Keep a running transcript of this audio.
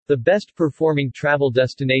The best performing travel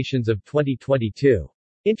destinations of 2022.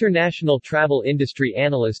 International travel industry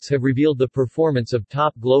analysts have revealed the performance of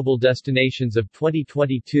top global destinations of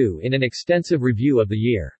 2022 in an extensive review of the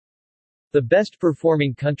year. The best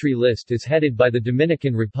performing country list is headed by the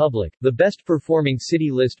Dominican Republic, the best performing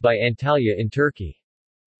city list by Antalya in Turkey.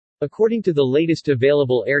 According to the latest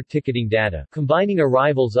available air ticketing data, combining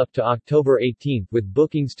arrivals up to October 18 with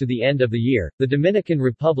bookings to the end of the year, the Dominican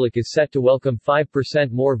Republic is set to welcome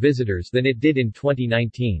 5% more visitors than it did in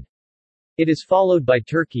 2019. It is followed by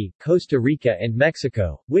Turkey, Costa Rica and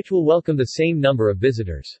Mexico, which will welcome the same number of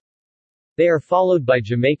visitors. They are followed by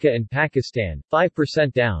Jamaica and Pakistan,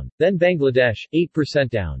 5% down, then Bangladesh, 8%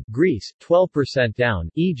 down, Greece, 12% down,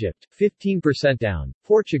 Egypt, 15% down,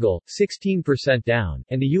 Portugal, 16% down,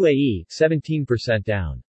 and the UAE, 17%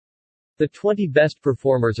 down. The 20 best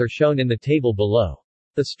performers are shown in the table below.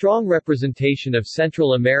 The strong representation of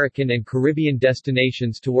Central American and Caribbean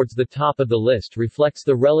destinations towards the top of the list reflects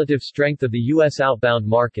the relative strength of the U.S. outbound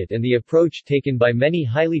market and the approach taken by many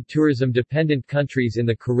highly tourism-dependent countries in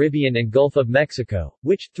the Caribbean and Gulf of Mexico,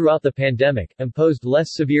 which, throughout the pandemic, imposed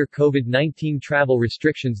less severe COVID-19 travel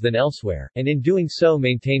restrictions than elsewhere, and in doing so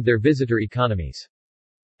maintained their visitor economies.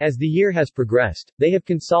 As the year has progressed, they have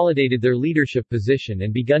consolidated their leadership position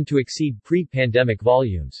and begun to exceed pre-pandemic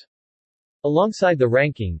volumes. Alongside the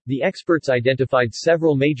ranking, the experts identified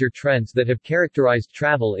several major trends that have characterized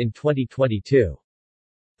travel in 2022.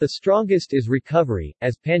 The strongest is recovery,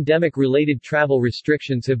 as pandemic-related travel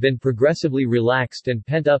restrictions have been progressively relaxed and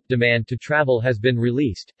pent-up demand to travel has been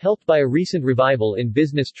released, helped by a recent revival in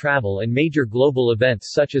business travel and major global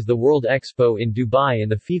events such as the World Expo in Dubai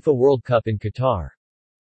and the FIFA World Cup in Qatar.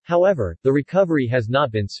 However, the recovery has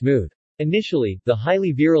not been smooth. Initially, the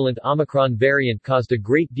highly virulent Omicron variant caused a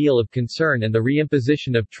great deal of concern and the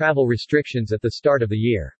reimposition of travel restrictions at the start of the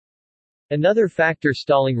year. Another factor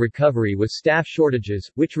stalling recovery was staff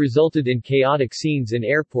shortages, which resulted in chaotic scenes in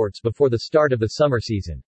airports before the start of the summer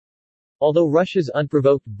season. Although Russia's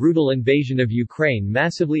unprovoked brutal invasion of Ukraine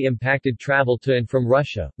massively impacted travel to and from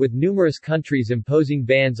Russia, with numerous countries imposing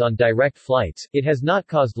bans on direct flights, it has not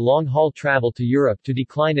caused long-haul travel to Europe to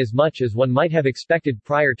decline as much as one might have expected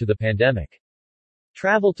prior to the pandemic.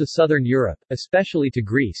 Travel to southern Europe, especially to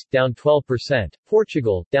Greece, down 12%,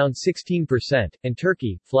 Portugal, down 16%, and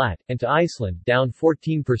Turkey, flat, and to Iceland, down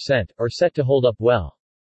 14%, are set to hold up well.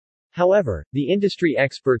 However, the industry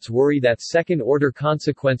experts worry that second-order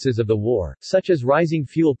consequences of the war, such as rising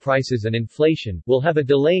fuel prices and inflation, will have a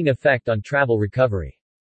delaying effect on travel recovery.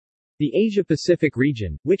 The Asia-Pacific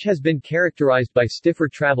region, which has been characterized by stiffer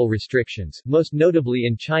travel restrictions, most notably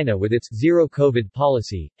in China with its zero-COVID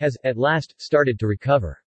policy, has, at last, started to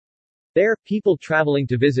recover. There, people traveling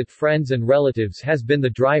to visit friends and relatives has been the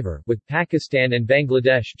driver, with Pakistan and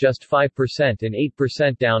Bangladesh just 5% and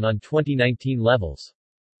 8% down on 2019 levels.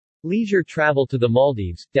 Leisure travel to the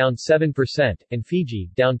Maldives, down 7%, and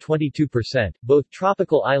Fiji, down 22%, both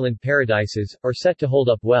tropical island paradises, are set to hold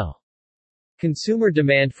up well. Consumer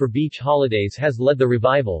demand for beach holidays has led the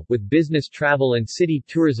revival, with business travel and city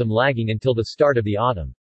tourism lagging until the start of the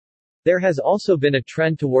autumn. There has also been a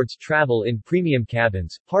trend towards travel in premium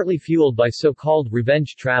cabins, partly fueled by so-called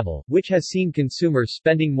revenge travel, which has seen consumers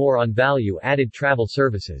spending more on value-added travel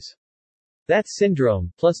services. That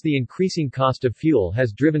syndrome, plus the increasing cost of fuel,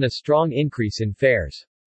 has driven a strong increase in fares.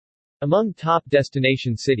 Among top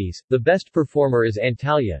destination cities, the best performer is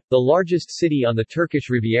Antalya, the largest city on the Turkish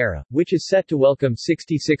Riviera, which is set to welcome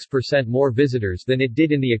 66% more visitors than it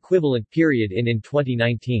did in the equivalent period in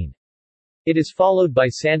 2019. It is followed by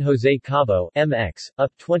San Jose Cabo, MX,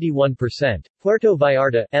 up 21%, Puerto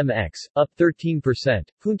Vallarta, MX, up 13%,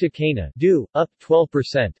 Punta Cana, DU, up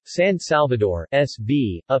 12%, San Salvador,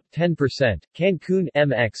 SV, up 10%, Cancun,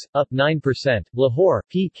 MX, up 9%, Lahore,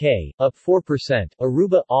 PK, up 4%,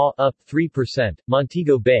 Aruba, AW, up 3%,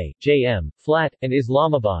 Montego Bay, JM, flat, and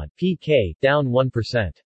Islamabad, PK, down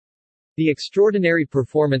 1%. The extraordinary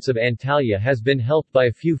performance of Antalya has been helped by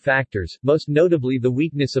a few factors, most notably the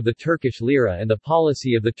weakness of the Turkish lira and the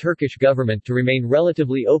policy of the Turkish government to remain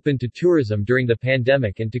relatively open to tourism during the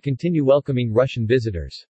pandemic and to continue welcoming Russian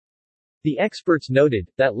visitors. The experts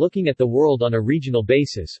noted that looking at the world on a regional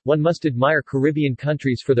basis, one must admire Caribbean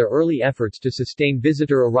countries for their early efforts to sustain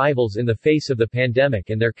visitor arrivals in the face of the pandemic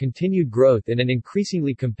and their continued growth in an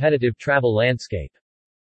increasingly competitive travel landscape.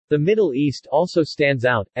 The Middle East also stands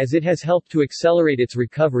out, as it has helped to accelerate its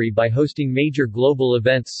recovery by hosting major global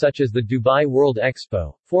events such as the Dubai World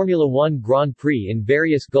Expo, Formula One Grand Prix in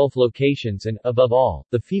various Gulf locations and, above all,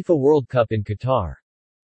 the FIFA World Cup in Qatar.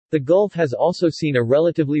 The Gulf has also seen a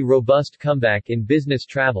relatively robust comeback in business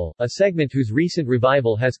travel, a segment whose recent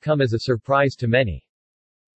revival has come as a surprise to many.